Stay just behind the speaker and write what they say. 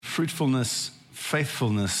fruitfulness,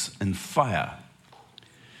 faithfulness, and fire.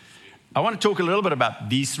 I want to talk a little bit about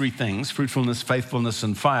these three things, fruitfulness, faithfulness,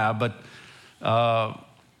 and fire, but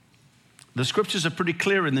the scriptures are pretty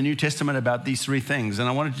clear in the New Testament about these three things, and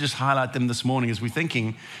I wanted to just highlight them this morning as we're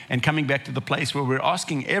thinking and coming back to the place where we're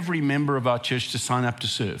asking every member of our church to sign up to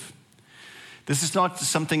serve. This is not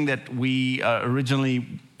something that we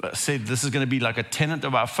originally said this is going to be like a tenet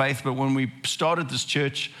of our faith, but when we started this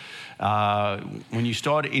church, when you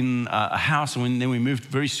start in a house and then we moved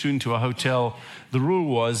very soon to a hotel, the rule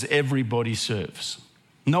was everybody serves.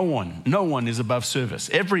 No one is above service.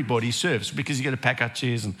 Everybody serves because you got to pack out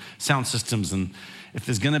chairs and sound systems, and if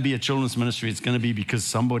there's going to be a children's ministry, it's going to be because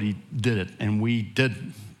somebody did it, and we did,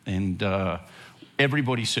 and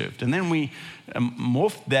everybody served. And then we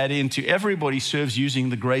morphed that into everybody serves using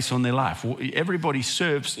the grace on their life. Everybody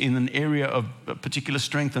serves in an area of particular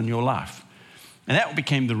strength in your life. And that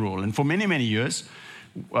became the rule. And for many, many years,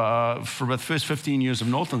 for about the first 15 years of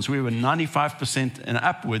Northlands, we were 95% and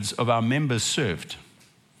upwards of our members served.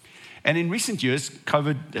 And in recent years,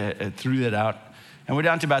 COVID threw that out, and we're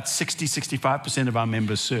down to about 65% of our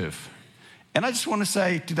members serve. And I just want to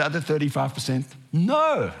say to the other 35%,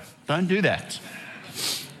 no, don't do that.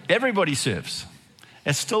 Everybody serves.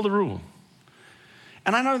 It's still the rule.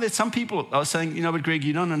 And I know that some people are saying, but Greg,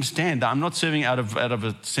 you don't understand. I'm not serving out of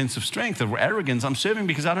a sense of strength or arrogance. I'm serving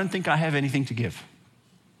because I don't think I have anything to give.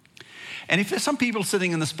 And if there's some people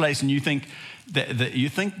sitting in this place and you think that you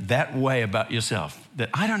think that way about yourself, that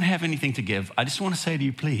I don't have anything to give, I just want to say to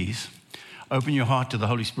you, please, open your heart to the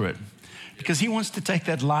Holy Spirit, because he wants to take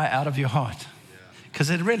that lie out of your heart, because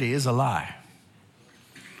it really is a lie.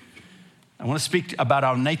 I want to speak about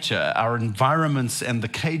our nature, our environments, and the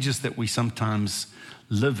cages that we sometimes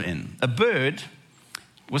live in. A bird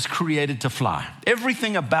was created to fly.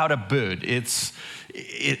 Everything about a bird, its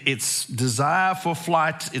desire for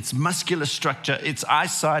flight, its muscular structure, its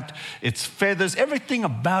eyesight, its feathers, everything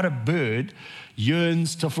about a bird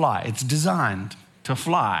yearns to fly. It's designed to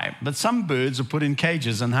fly. But some birds are put in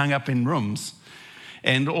cages and hung up in rooms.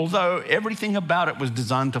 And although everything about it was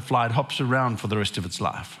designed to fly, it hops around for the rest of its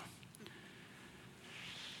life.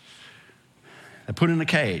 They're put in a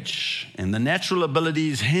cage, and the natural ability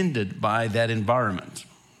is hindered by that environment.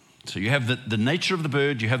 So you have the nature of the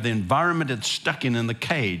bird, you have the environment it's stuck in the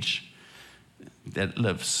cage that it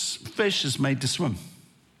lives. Fish is made to swim.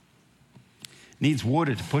 Needs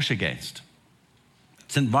water to push against.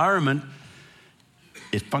 Its environment,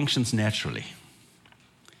 it functions naturally.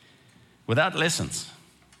 Without lessons.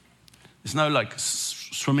 There's no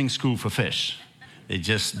swimming school for fish. They're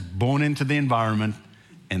just born into the environment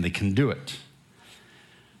and they can do it.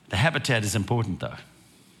 The habitat is important though.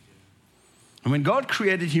 And when God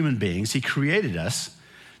created human beings, he created us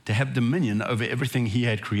to have dominion over everything he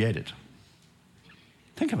had created.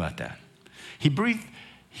 Think about that. He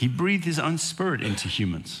breathed his own spirit into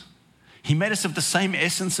humans. He made us of the same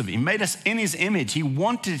essence of him. He made us in his image. He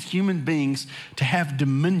wanted human beings to have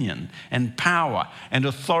dominion and power and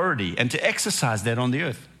authority and to exercise that on the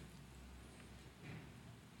earth.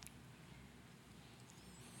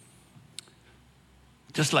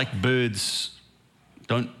 Just like birds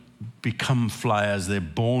don't become flyers, they're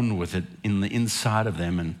born with it in the inside of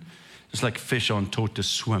them. And just like fish aren't taught to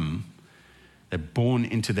swim, they're born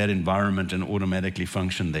into that environment and automatically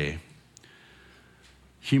function there.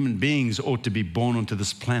 Human beings ought to be born onto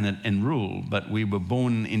this planet and rule, but we were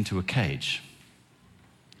born into a cage,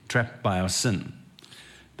 trapped by our sin,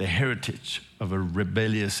 the heritage of a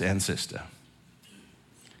rebellious ancestor.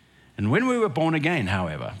 And when we were born again,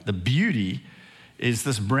 however, the beauty is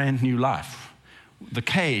this brand new life. The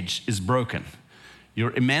cage is broken.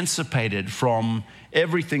 You're emancipated from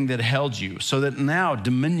everything that held you, so that now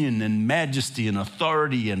dominion and majesty and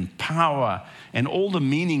authority and power and all the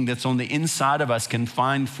meaning that's on the inside of us can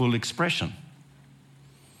find full expression.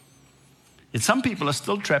 Yet some people are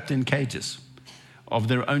still trapped in cages of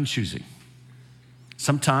their own choosing.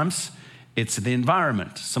 Sometimes it's the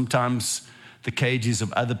environment. Sometimes the cage is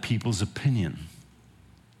of other people's opinion.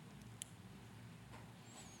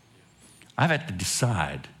 I've had to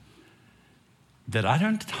decide that I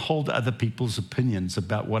don't hold other people's opinions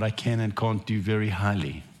about what I can and can't do very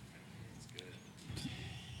highly.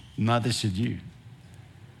 Neither should you.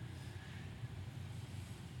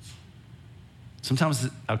 Sometimes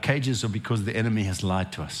our cages are because the enemy has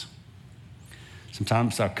lied to us.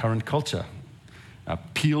 Sometimes our current culture,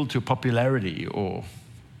 appeal to popularity or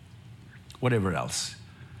whatever else.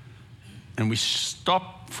 And we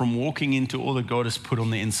stop from walking into all that God has put on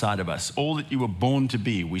the inside of us, all that you were born to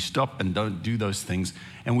be. We stop and don't do those things.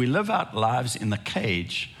 And we live out lives in the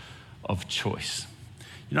cage of choice.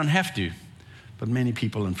 You don't have to, but many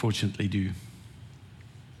people unfortunately do.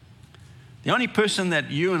 The only person that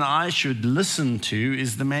you and I should listen to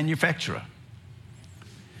is the manufacturer.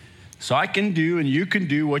 So I can do and you can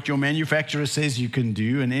do what your manufacturer says you can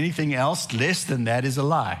do, and anything else less than that is a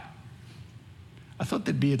lie. I thought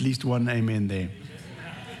there'd be at least one amen there.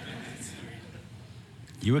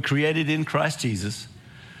 You were created in Christ Jesus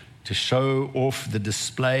to show off the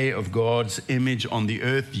display of God's image on the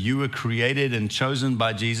earth. You were created and chosen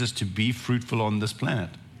by Jesus to be fruitful on this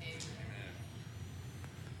planet.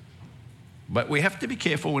 But we have to be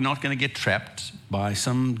careful we're not going to get trapped by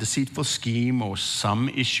some deceitful scheme or some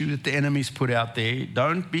issue that the enemy's put out there.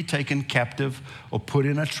 Don't be taken captive or put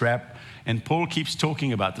in a trap. And Paul keeps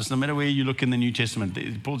talking about this. No matter where you look in the New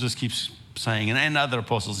Testament, Paul just keeps saying, and other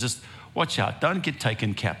apostles, just watch out. Don't get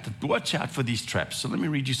taken captive. Watch out for these traps. So let me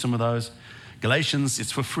read you some of those. Galatians,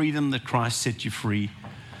 it's for freedom that Christ set you free.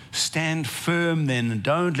 Stand firm then, and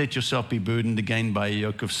don't let yourself be burdened again by a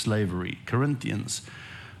yoke of slavery. Corinthians,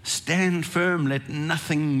 stand firm, let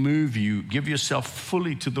nothing move you. Give yourself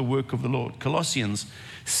fully to the work of the Lord. Colossians,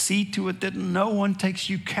 see to it that no one takes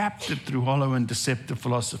you captive through hollow and deceptive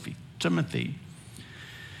philosophy. Timothy,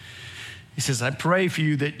 he says, I pray for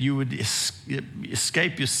you that you would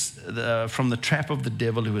escape from the trap of the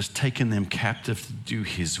devil who has taken them captive to do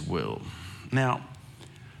his will. Now,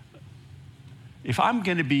 if I'm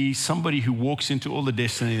going to be somebody who walks into all the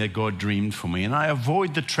destiny that God dreamed for me, and I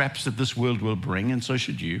avoid the traps that this world will bring, and so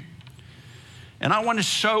should you, and I want to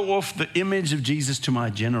show off the image of Jesus to my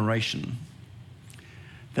generation,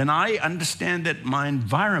 then I understand that my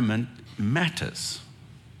environment matters.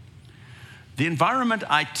 The environment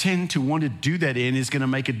I tend to want to do that in is going to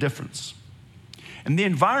make a difference. And the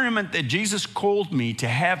environment that Jesus called me to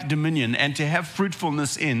have dominion and to have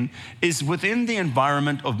fruitfulness in is within the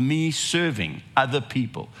environment of me serving other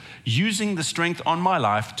people, using the strength on my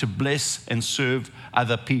life to bless and serve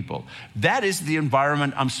other people. That is the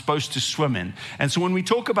environment I'm supposed to swim in. And so when we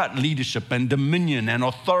talk about leadership and dominion and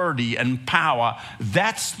authority and power,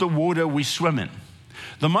 that's the water we swim in.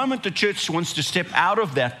 The moment the church wants to step out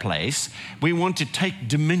of that place, we want to take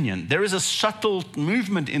dominion. There is a subtle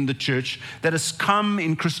movement in the church that has come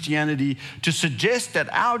in Christianity to suggest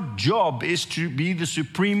that our job is to be the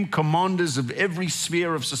supreme commanders of every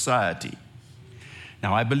sphere of society.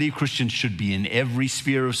 Now, I believe Christians should be in every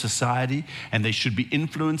sphere of society, and they should be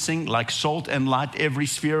influencing, like salt and light, every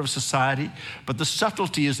sphere of society. But the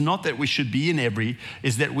subtlety is not that we should be in every,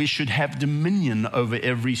 is that we should have dominion over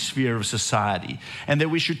every sphere of society, and that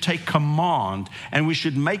we should take command, and we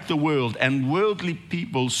should make the world and worldly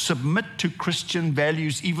people submit to Christian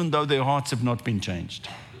values, even though their hearts have not been changed.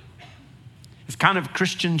 It's kind of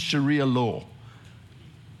Christian Sharia law.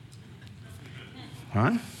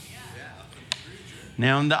 Right?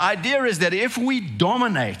 Now, and the idea is that if we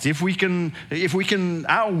dominate, if we can,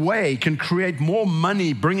 our way can create more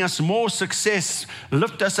money, bring us more success,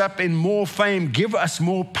 lift us up in more fame, give us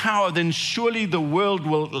more power, then surely the world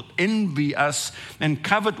will envy us and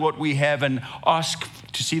covet what we have and ask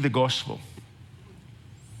to see the gospel.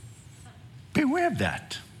 Beware of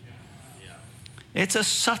that. It's a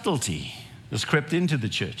subtlety that's crept into the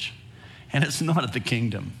church, and it's not of the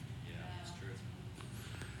kingdom.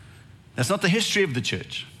 That's not the history of the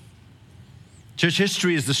church. Church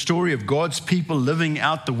history is the story of God's people living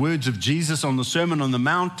out the words of Jesus on the Sermon on the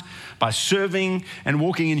Mount by serving and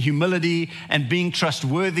walking in humility and being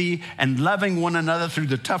trustworthy and loving one another through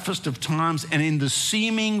the toughest of times. And in the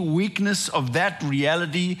seeming weakness of that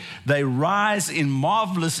reality, they rise in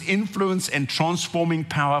marvelous influence and transforming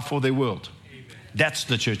power for their world. Amen. That's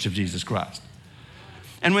the church of Jesus Christ.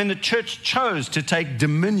 And when the church chose to take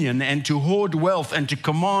dominion and to hoard wealth and to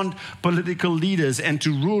command political leaders and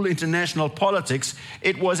to rule international politics,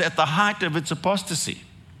 it was at the height of its apostasy.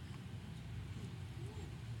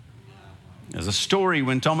 There's a story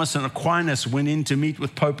when Thomas and Aquinas went in to meet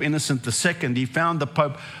with Pope Innocent II. He found the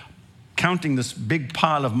Pope counting this big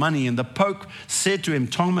pile of money, and the Pope said to him,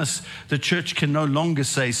 Thomas, the church can no longer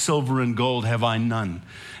say, silver and gold have I none.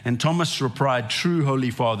 And Thomas replied, true,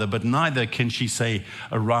 Holy Father, but neither can she say,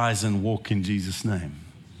 arise and walk in Jesus' name.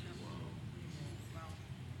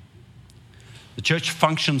 The church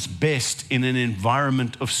functions best in an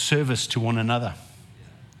environment of service to one another.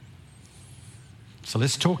 So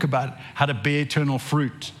let's talk about how to bear eternal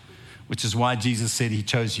fruit, which is why Jesus said he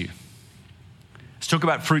chose you. Let's talk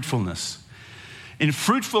about fruitfulness. In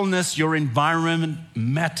fruitfulness, your environment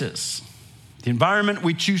matters. The environment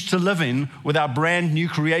we choose to live in with our brand new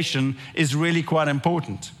creation is really quite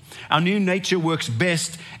important. Our new nature works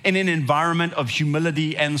best in an environment of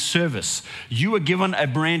humility and service. You were given a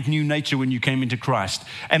brand new nature when you came into Christ.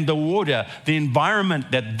 And the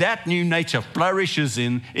environment that new nature flourishes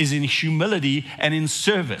in is in humility and in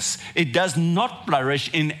service. It does not flourish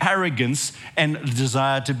in arrogance and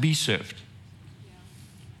desire to be served.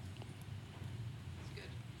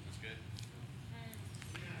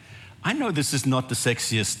 I know this is not the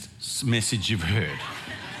sexiest message you've heard.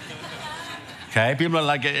 Okay, people are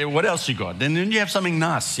like, what else you got? And then you have something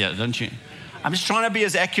nice, yeah, don't you? I'm just trying to be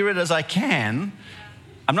as accurate as I can.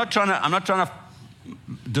 I'm not trying to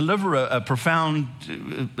deliver a profound,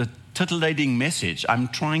 titillating message. I'm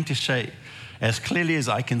trying to say, as clearly as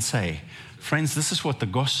I can say, friends, this is what the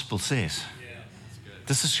gospel says.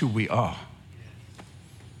 This is who we are.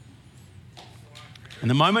 And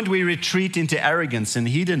the moment we retreat into arrogance and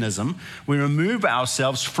hedonism, we remove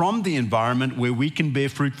ourselves from the environment where we can bear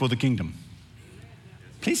fruit for the kingdom.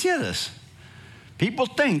 Please hear this. People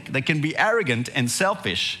think they can be arrogant and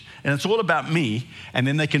selfish, and it's all about me, and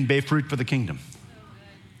then they can bear fruit for the kingdom.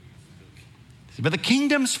 But the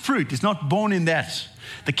kingdom's fruit is not born in that.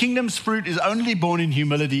 The kingdom's fruit is only born in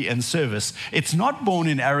humility and service. It's not born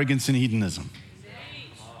in arrogance and hedonism.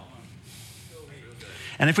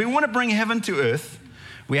 And if we want to bring heaven to earth,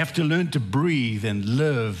 we have to learn to breathe and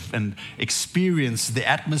live and experience the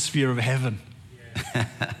atmosphere of heaven.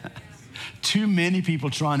 Too many people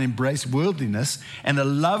try and embrace worldliness and the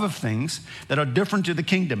love of things that are different to the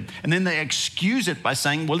kingdom. And then they excuse it by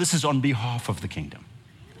saying, well, this is on behalf of the kingdom.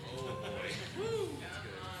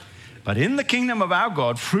 But in the kingdom of our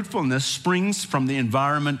God, fruitfulness springs from the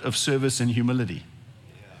environment of service and humility.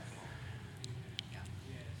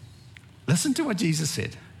 Listen to what Jesus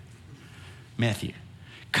said. Matthew,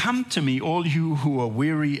 come to me, all you who are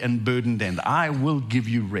weary and burdened, and I will give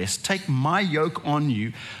you rest. Take my yoke on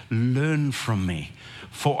you, learn from me,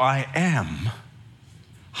 for I am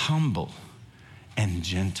humble and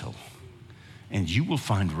gentle, and you will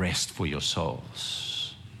find rest for your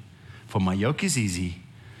souls. For my yoke is easy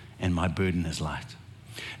and my burden is light.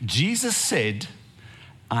 Jesus said,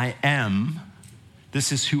 I am.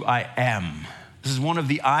 This is who I am. This is one of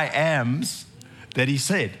the I ams that he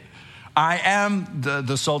said. I am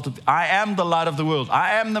the salt of, I am the light of the world.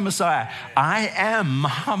 I am the Messiah. I am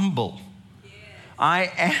humble.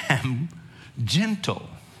 I am gentle.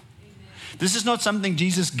 This is not something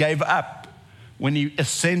Jesus gave up when he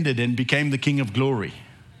ascended and became the King of glory.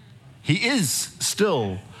 He is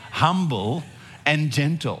still humble and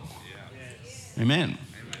gentle. Amen.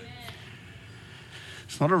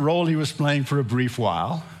 It's not a role he was playing for a brief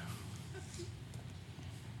while,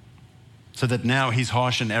 so that now he's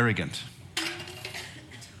harsh and arrogant.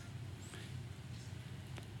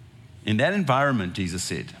 In that environment, Jesus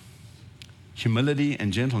said, humility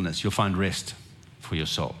and gentleness, you'll find rest for your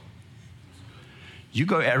soul. You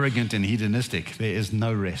go arrogant and hedonistic, there is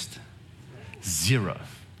no rest. Zero.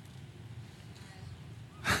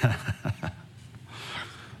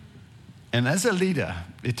 And as a leader,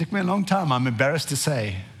 it took me a long time, I'm embarrassed to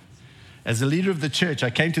say, as a leader of the church, I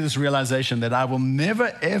came to this realization that I will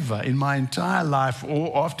never, ever in my entire life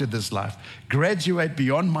or after this life graduate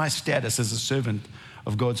beyond my status as a servant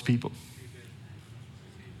of God's people.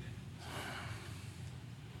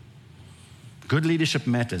 Good leadership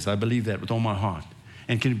matters. I believe that with all my heart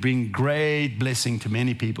and can bring great blessing to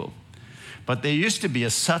many people. But there used to be a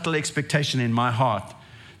subtle expectation in my heart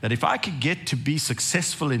that if I could get to be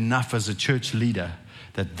successful enough as a church leader,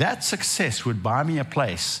 that success would buy me a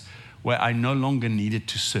place where I no longer needed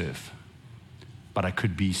to serve, but I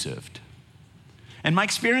could be served. And my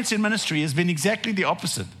experience in ministry has been exactly the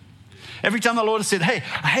opposite. Every time the Lord has said, hey,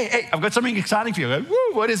 I've got something exciting for you. I go,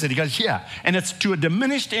 woo, what is it? He goes, yeah. And it's to a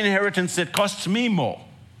diminished inheritance that costs me more.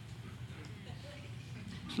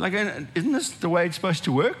 It's like, isn't this the way it's supposed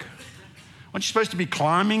to work? Aren't you supposed to be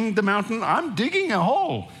climbing the mountain? I'm digging a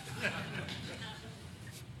hole.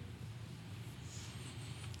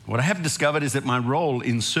 What I have discovered is that my role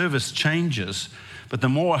in service changes, but the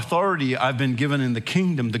more authority I've been given in the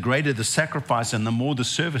kingdom, the greater the sacrifice and the more the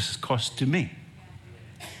service costs to me.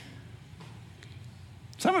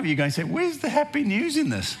 Some of you are going to say, where's the happy news in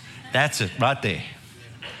this? That's it, right there.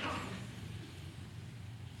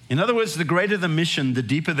 In other words, the greater the mission, the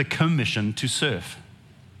deeper the commission to serve.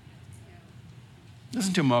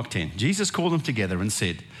 Listen to Mark 10. Jesus called them together and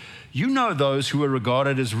said, you know those who are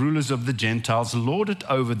regarded as rulers of the Gentiles lord it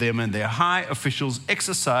over them, and their high officials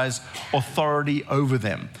exercise authority over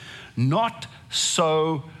them. Not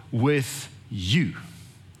so with you.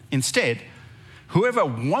 Instead, whoever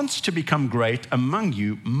wants to become great among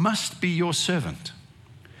you must be your servant.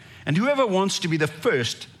 And whoever wants to be the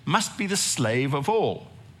first must be the slave of all.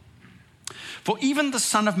 For even the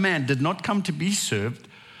Son of Man did not come to be served,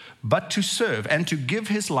 but to serve and to give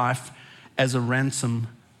his life as a ransom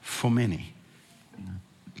for many.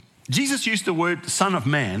 Jesus used the word Son of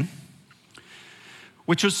Man,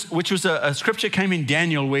 which was a scripture came in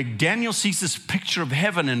Daniel, where Daniel sees this picture of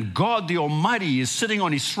heaven and God the Almighty is sitting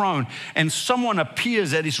on his throne and someone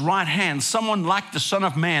appears at his right hand, someone like the Son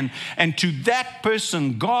of Man. And to that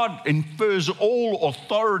person, God infers all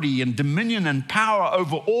authority and dominion and power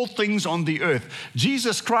over all things on the earth.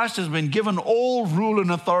 Jesus Christ has been given all rule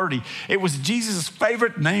and authority. It was Jesus'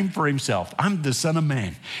 favorite name for himself. I'm the Son of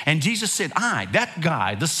Man. And Jesus said, that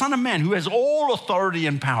guy, the Son of Man who has all authority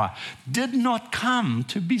and power, did not come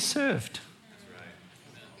to be served.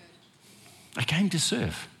 I came to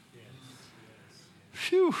serve.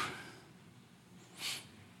 Phew.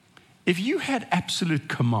 If you had absolute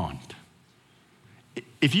command,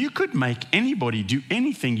 if you could make anybody do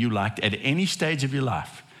anything you liked at any stage of your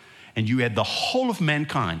life, and you had the whole of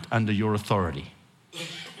mankind under your authority,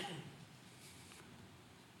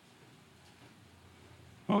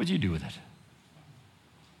 what would you do with it?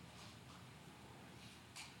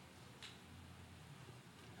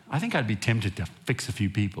 I think I'd be tempted to fix a few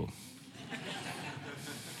people.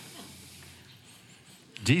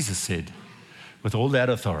 Jesus said, with all that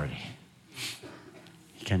authority,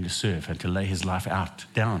 he came to serve and to lay his life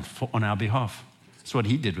down on our behalf. That's what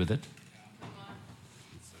he did with it.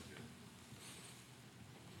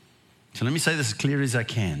 So let me say this as clear as I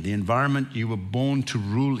can. The environment you were born to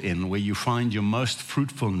rule in, where you find your most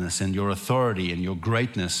fruitfulness and your authority and your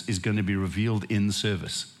greatness, is going to be revealed in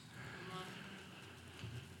service.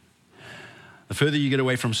 The further you get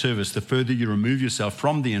away from service, the further you remove yourself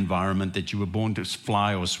from the environment that you were born to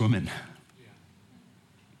fly or swim in.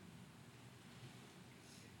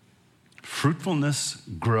 Fruitfulness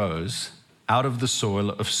grows out of the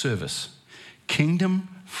soil of service. Kingdom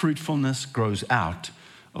fruitfulness grows out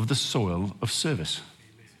of the soil of service.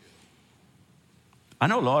 I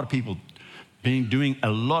know a lot of people doing a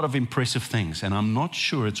lot of impressive things, and I'm not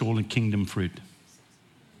sure it's all in kingdom fruit.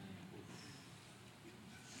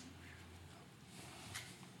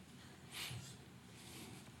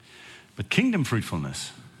 But kingdom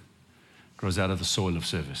fruitfulness grows out of the soil of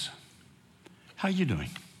service. How are you doing?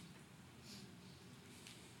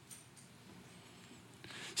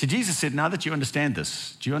 See, Jesus said, now that you understand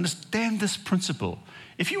this, do you understand this principle?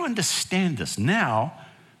 If you understand this, now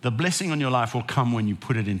the blessing on your life will come when you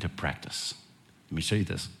put it into practice. Let me show you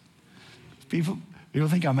this. People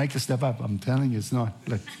think I make this stuff up. I'm telling you it's not.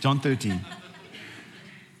 Look, John 13.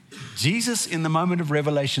 Jesus, in the moment of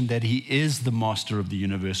revelation that he is the master of the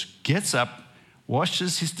universe, gets up,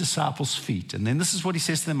 washes his disciples' feet. And then this is what he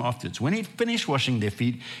says to them afterwards. When he finished washing their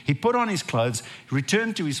feet, he put on his clothes,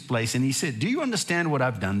 returned to his place, and he said, do you understand what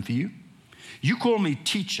I've done for you? You call me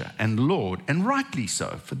teacher and Lord, and rightly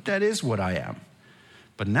so, for that is what I am.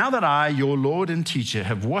 But now that I, your Lord and teacher,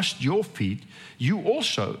 have washed your feet, you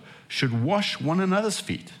also should wash one another's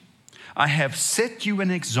feet. I have set you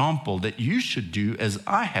an example that you should do as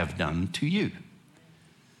I have done to you.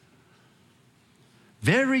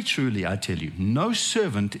 Very truly, I tell you, no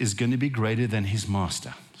servant is going to be greater than his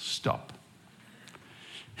master. Stop.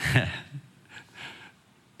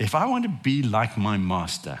 If I want to be like my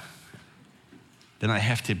master, then I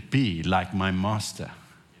have to be like my master.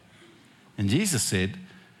 And Jesus said,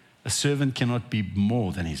 a servant cannot be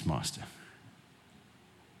more than his master.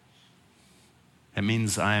 That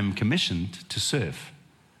means I am commissioned to serve.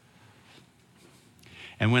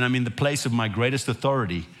 And when I'm in the place of my greatest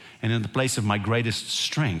authority and in the place of my greatest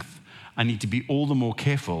strength, I need to be all the more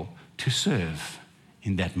careful to serve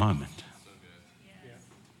in that moment.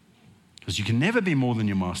 Because you can never be more than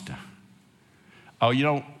your master.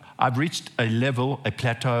 Oh, I've reached a level, a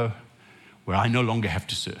plateau, where I no longer have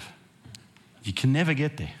to serve. You can never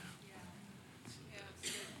get there.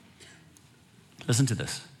 Listen to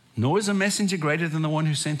this. Nor is a messenger greater than the one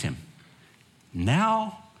who sent him.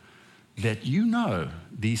 Now that you know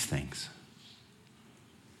these things,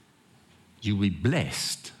 you'll be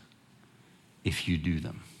blessed if you do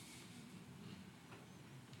them.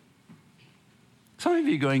 Some of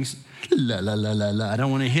you are going, la, la, la, la, la. I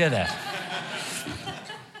don't want to hear that.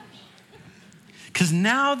 Because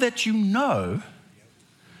now that you know,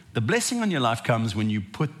 the blessing on your life comes when you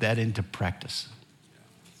put that into practice.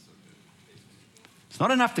 It's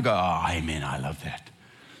not enough to go, oh, amen, I love that.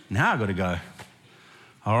 Now I've got to go,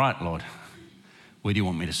 all right, Lord, where do you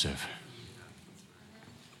want me to serve?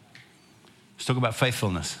 Let's talk about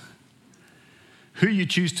faithfulness. Who you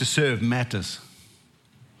choose to serve matters.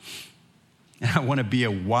 I want to be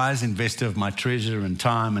a wise investor of my treasure and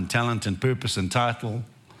time and talent and purpose and title,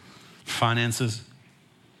 finances.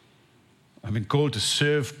 I've been called to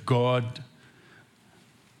serve God,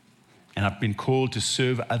 and I've been called to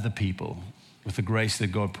serve other people with the grace that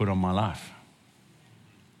God put on my life.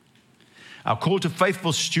 Our call to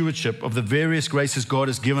faithful stewardship of the various graces God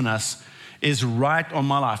has given us is right on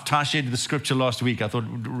my life. Ty shared the scripture last week. I thought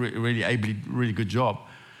really good job.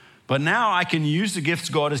 But now I can use the gifts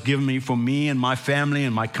God has given me for me and my family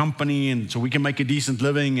and my company, and so we can make a decent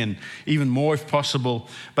living and even more if possible.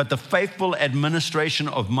 But the faithful administration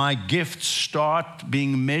of my gifts start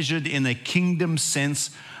being measured in a kingdom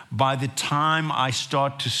sense by the time I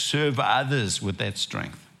start to serve others with that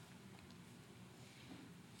strength.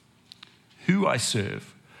 Who I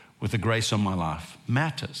serve with the grace on my life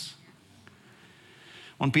matters.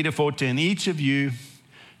 1 Peter 4:10, each of you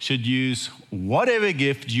should use whatever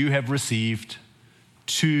gift you have received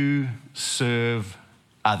to serve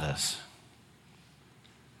others.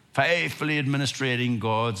 Faithfully administrating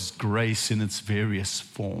God's grace in its various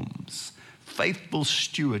forms. Faithful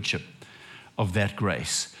stewardship of that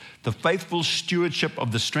grace. The faithful stewardship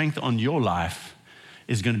of the strength on your life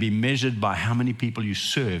is going to be measured by how many people you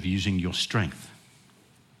serve using your strength.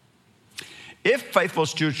 If faithful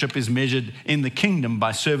stewardship is measured in the kingdom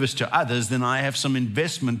by service to others, then I have some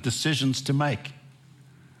investment decisions to make.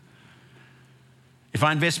 If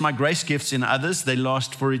I invest my grace gifts in others, they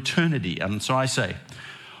last for eternity. And so I say,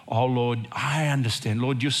 oh Lord, I understand.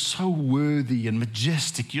 Lord, you're so worthy and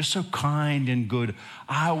majestic. You're so kind and good.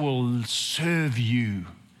 I will serve you.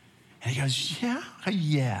 And he goes, yeah.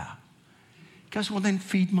 He goes, well, then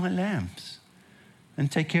feed my lambs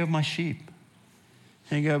and take care of my sheep.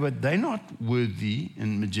 And you go, but they're not worthy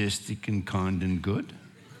and majestic and kind and good.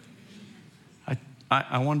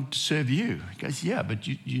 I want to serve you. He goes, yeah, but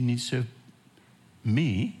you need to serve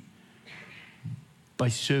me by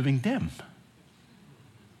serving them.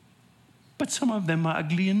 But some of them are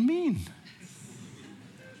ugly and mean.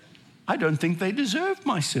 I don't think they deserve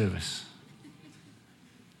my service.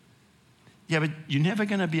 Yeah, but you're never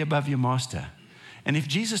going to be above your master. And if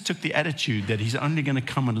Jesus took the attitude that he's only going to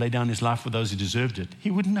come and lay down his life for those who deserved it,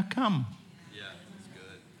 he wouldn't have come. Yeah, that's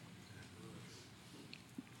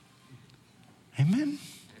good. Amen.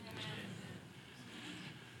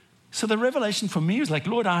 So the revelation for me was like,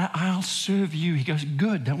 Lord, I'll serve you. He goes,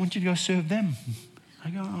 good. I want you to go serve them.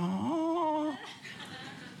 I go, oh,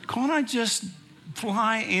 can't I just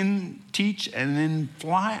fly in, teach, and then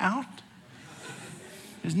fly out?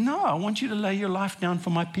 He goes, no, I want you to lay your life down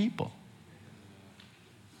for my people.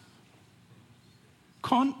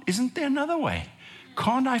 Isn't there another way?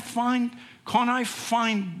 Can't I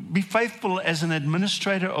be faithful as an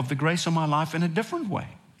administrator of the grace of my life in a different way?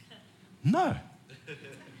 No.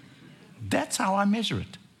 That's how I measure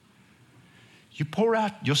it. You pour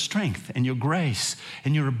out your strength and your grace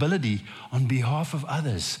and your ability on behalf of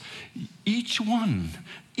others. Each one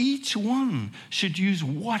should use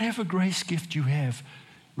whatever grace gift you have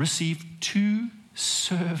received to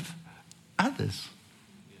serve others.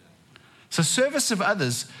 So service of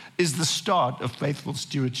others is the start of faithful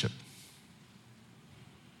stewardship.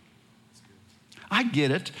 I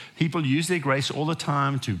get it. People use their grace all the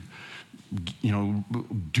time to,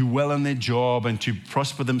 do well in their job and to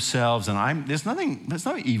prosper themselves. And there's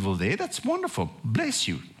no evil there. That's wonderful. Bless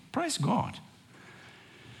you. Praise God.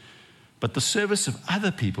 But the service of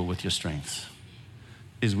other people with your strengths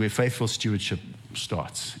is where faithful stewardship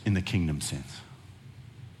starts in the kingdom sense.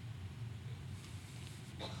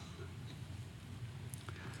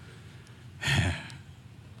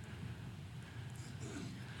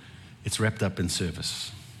 It's wrapped up in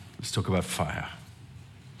service. Let's talk about fire.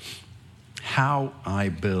 How I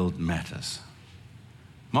build matters.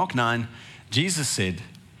 Mark 9, Jesus said,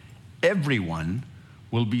 everyone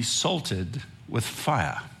will be salted with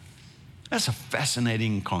fire. That's a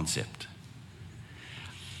fascinating concept.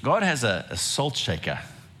 God has a salt shaker.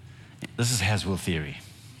 This is Haswell theory.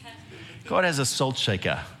 God has a salt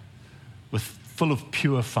shaker full of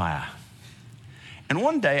pure fire. And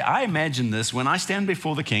one day, I imagine this when I stand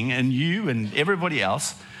before the King and you and everybody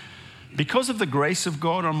else, because of the grace of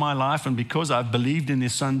God on my life and because I've believed in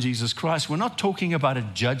His Son, Jesus Christ, we're not talking about a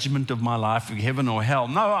judgment of my life, heaven or hell.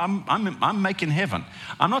 No, I'm making heaven.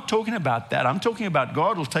 I'm not talking about that. I'm talking about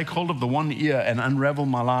God will take hold of the one ear and unravel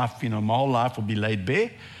my life. My whole life will be laid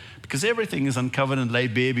bare because everything is uncovered and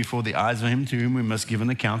laid bare before the eyes of Him to whom we must give an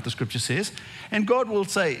account, the Scripture says. And God will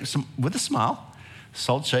say, with a smile,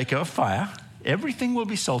 salt shaker of fire, everything will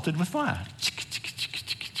be salted with fire.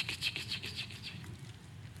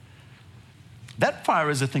 That fire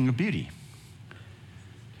is a thing of beauty.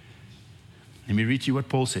 Let me read you what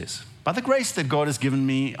Paul says. By the grace that God has given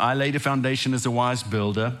me, I laid a foundation as a wise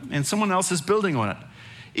builder, and someone else is building on it.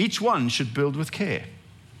 Each one should build with care.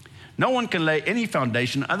 No one can lay any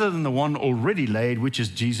foundation other than the one already laid, which is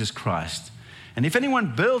Jesus Christ. And if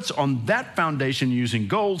anyone builds on that foundation using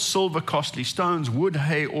gold, silver, costly stones, wood,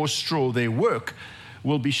 hay, or straw, their work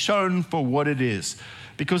will be shown for what it is,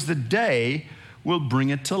 because the day will bring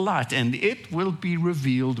it to light, and it will be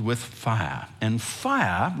revealed with fire. And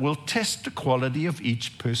fire will test the quality of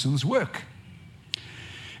each person's work.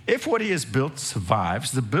 If what he has built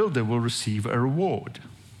survives, the builder will receive a reward.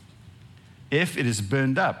 If it is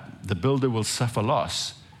burned up, the builder will suffer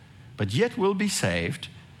loss, but yet will be saved,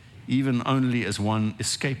 even only as one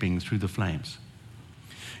escaping through the flames.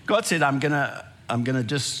 God said, I'm gonna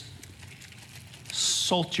just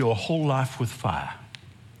salt your whole life with fire.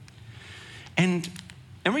 And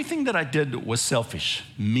everything that I did was selfish,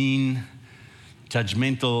 mean,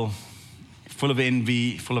 judgmental, full of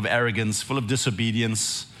envy, full of arrogance, full of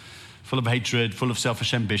disobedience, full of hatred, full of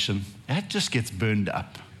selfish ambition. That just gets burned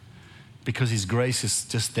up because His grace is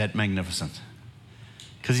just that magnificent.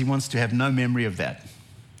 Because He wants to have no memory of that.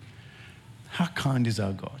 How kind is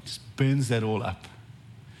our God? Just burns that all up.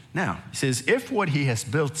 Now, He says, if what He has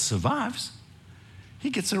built survives,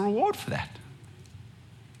 He gets a reward for that.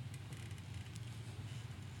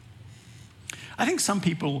 I think some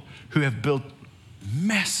people who have built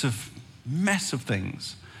massive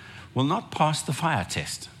things will not pass the fire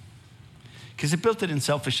test because they built it in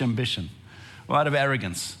selfish ambition or out of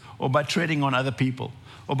arrogance or by treading on other people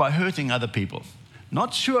or by hurting other people.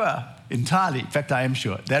 Not sure entirely, in fact I am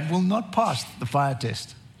sure, that will not pass the fire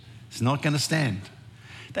test. It's not going to stand.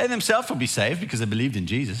 They themselves will be saved because they believed in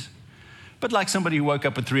Jesus. But like somebody who woke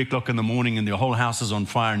up at 3 o'clock in the morning and their whole house is on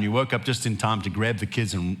fire and you woke up just in time to grab the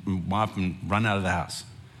kids and wife and run out of the house.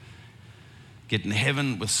 Get in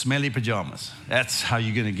heaven with smelly pajamas. That's how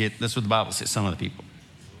you're going to get, that's what the Bible says, some of the people.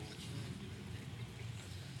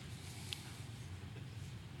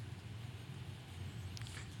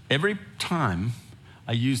 Every time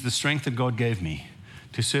I use the strength that God gave me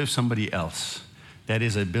to serve somebody else, that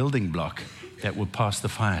is a building block that will pass the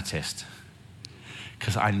fire test.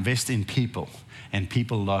 Because I invest in people, and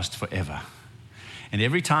people last forever. And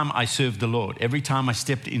every time I served the Lord, every time I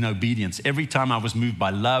stepped in obedience, every time I was moved by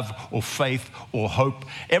love or faith or hope,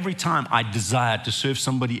 every time I desired to serve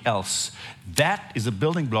somebody else, that is a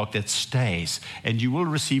building block that stays, and you will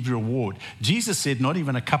receive your reward. Jesus said, not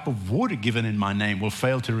even a cup of water given in my name will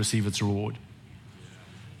fail to receive its reward.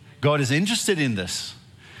 God is interested in this.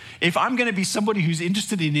 If I'm going to be somebody who's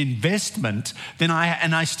interested in investment, then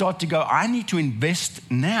I start to go, I need to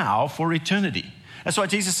invest now for eternity. That's why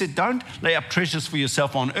Jesus said, don't lay up treasures for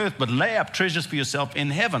yourself on earth, but lay up treasures for yourself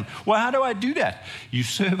in heaven. Well, how do I do that? You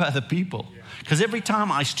serve other people. Because every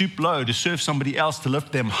time I stoop low to serve somebody else, to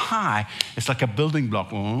lift them high, it's like a building block.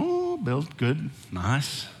 Oh, built, good,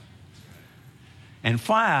 nice. And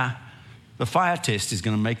fire, the fire test is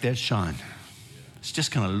going to make that shine. It's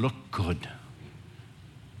just going to look good.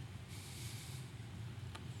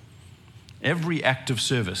 Every act of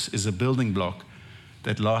service is a building block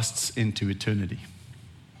that lasts into eternity.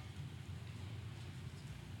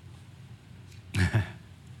 So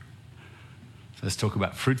let's talk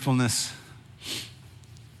about fruitfulness,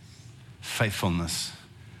 faithfulness,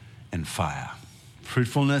 and fire.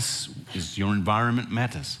 Fruitfulness is your environment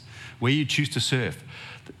matters. Where you choose to serve.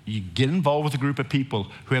 You get involved with a group of people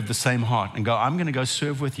who have the same heart and go, I'm going to go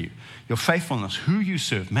serve with you. Your faithfulness, who you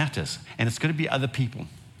serve matters, and it's going to be other people.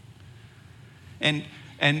 And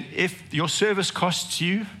if your service costs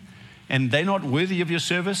you and they're not worthy of your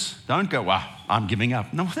service, don't go, wow, I'm giving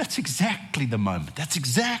up. No, that's exactly the moment. That's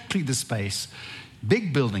exactly the space.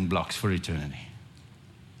 Big building blocks for eternity.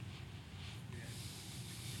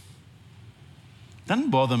 Doesn't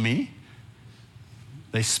bother me.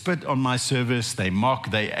 They spit on my service, they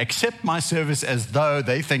mock, they accept my service as though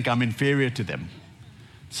they think I'm inferior to them.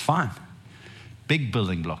 It's fine. Big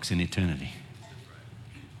building blocks in eternity.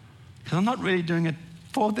 Because I'm not really doing it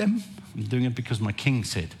for them. I'm doing it because my King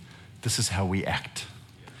said, this is how we act.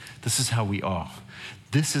 This is how we are.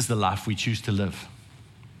 This is the life we choose to live.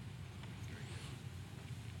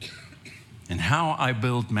 And how I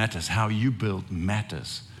build matters. How you build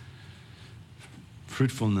matters.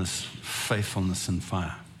 Fruitfulness, faithfulness, and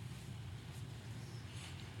fire.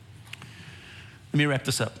 Let me wrap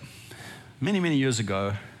this up. Many, many years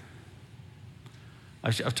ago,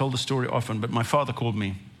 I've told the story often, but my father called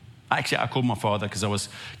me. I called my father because I was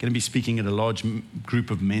going to be speaking at a large group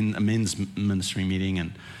of men, a men's ministry meeting,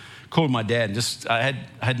 and called my dad. I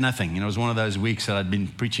had nothing. It was one of those weeks that I'd been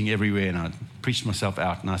preaching everywhere, and I'd preached myself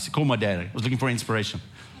out. And I said, call my dad. I was looking for inspiration.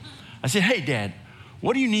 I said, hey, Dad,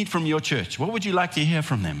 what do you need from your church? What would you like to hear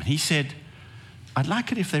from them? And he said, I'd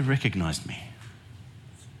like it if they recognized me.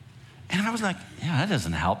 And I was like, yeah, that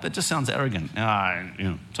doesn't help. That just sounds arrogant.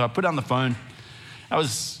 So I put down the phone.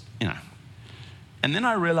 And then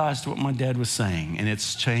I realized what my dad was saying, and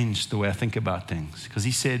it's changed the way I think about things. Because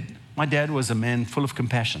he said, my dad was a man full of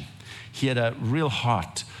compassion. He had a real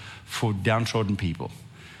heart for downtrodden people.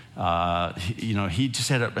 He just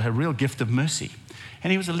had a real gift of mercy.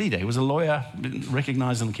 And he was a leader. He was a lawyer,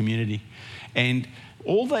 recognized in the community. And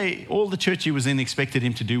all the church he was in expected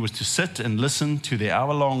him to do was to sit and listen to the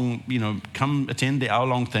hour-long, come attend the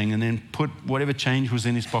hour-long thing and then put whatever change was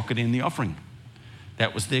in his pocket in the offering.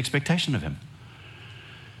 That was the expectation of him.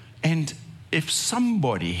 And if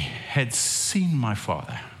somebody had seen my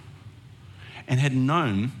father and had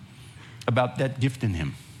known about that gift in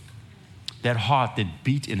him, that heart that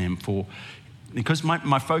beat in him because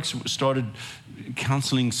my folks started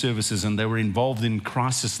counseling services and they were involved in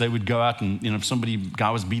crisis. They would go out and, if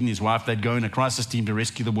guy was beating his wife, they'd go in a crisis team to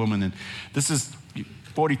rescue the woman. And this is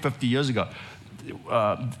 40, 50 years ago.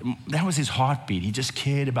 That was his heartbeat. He just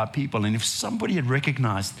cared about people. And if somebody had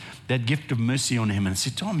recognized that gift of mercy on him and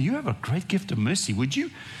said, Tom, you have a great gift of mercy.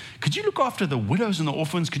 Could you look after the widows and the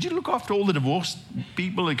orphans? Could you look after all the divorced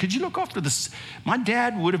people? Could you look after this? My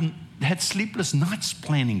dad would have had sleepless nights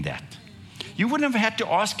planning that. You wouldn't have had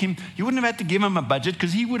to ask him. You wouldn't have had to give him a budget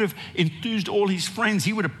because he would have enthused all his friends.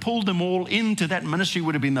 He would have pulled them all into that ministry. It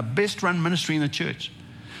would have been the best run ministry in the church.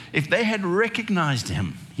 If they had recognized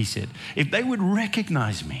him, he said, if they would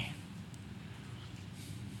recognize me.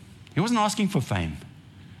 He wasn't asking for fame.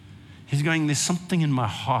 He's going, there's something in my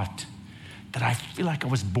heart that I feel like I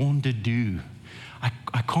was born to do.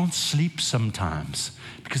 I can't sleep sometimes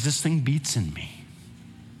because this thing beats in me.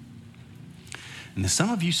 And there's some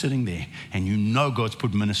of you sitting there and you know God's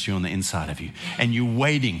put ministry on the inside of you and you're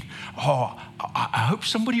waiting. I hope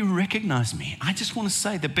somebody will recognize me. I just want to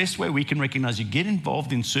say the best way we can recognize you, get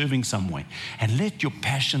involved in serving some way and let your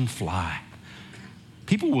passion fly.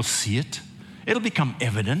 People will see it. It'll become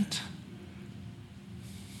evident.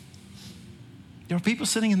 There are people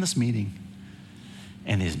sitting in this meeting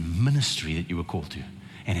and there's ministry that you were called to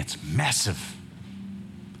and it's massive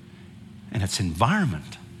and its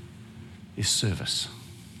environment is service.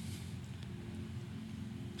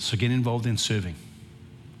 So get involved in serving.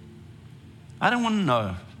 I don't want to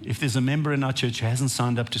know if there's a member in our church who hasn't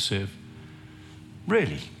signed up to serve.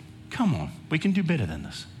 Really, come on, we can do better than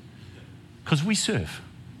this. Because we serve.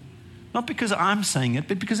 Not because I'm saying it,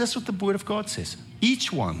 but because that's what the Word of God says.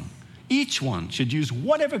 Each one should use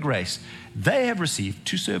whatever grace they have received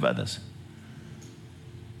to serve others.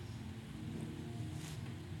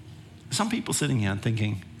 Some people sitting here and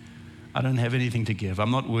thinking, I don't have anything to give.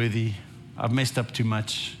 I'm not worthy. I've messed up too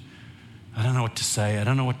much. I don't know what to say. I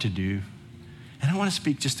don't know what to do. And I want to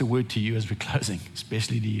speak just a word to you as we're closing,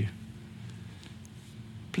 especially to you.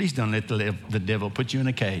 Please don't let the devil put you in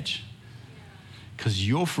a cage. Because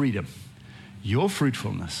your freedom, your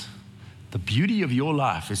fruitfulness, the beauty of your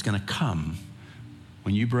life is going to come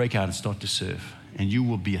when you break out and start to serve. And you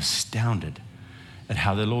will be astounded at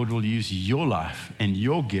how the Lord will use your life and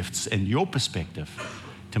your gifts and your perspective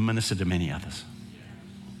to minister to many others.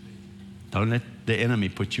 Don't let the enemy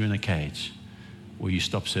put you in a cage where you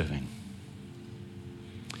stop serving.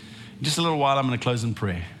 In just a little while, I'm going to close in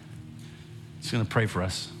prayer. He's going to pray for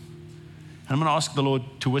us. And I'm going to ask the Lord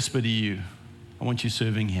to whisper to you, I want you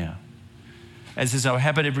serving here. As is our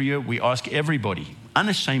habit every year, we ask everybody,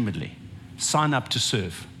 unashamedly, sign up to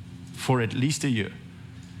serve for at least a year.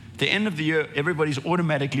 At the end of the year, everybody's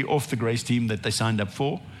automatically off the grace team that they signed up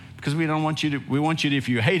for. Because we want you to, if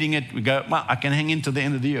you're hating it, we go, well, I can hang in till the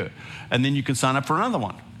end of the year. And then you can sign up for another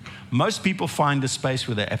one. Most people find a space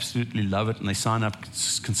where they absolutely love it and they sign up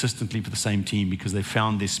consistently for the same team because they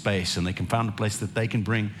found their space and they can find a place that they can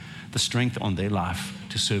bring the strength on their life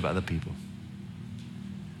to serve other people.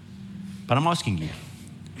 But I'm asking you,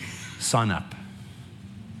 sign up.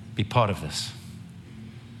 Be part of this.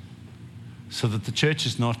 So that the church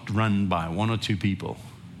is not run by one or two people.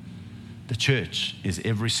 The church is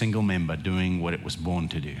every single member doing what it was born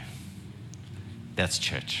to do. That's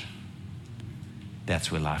church. That's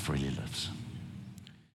where life really lives.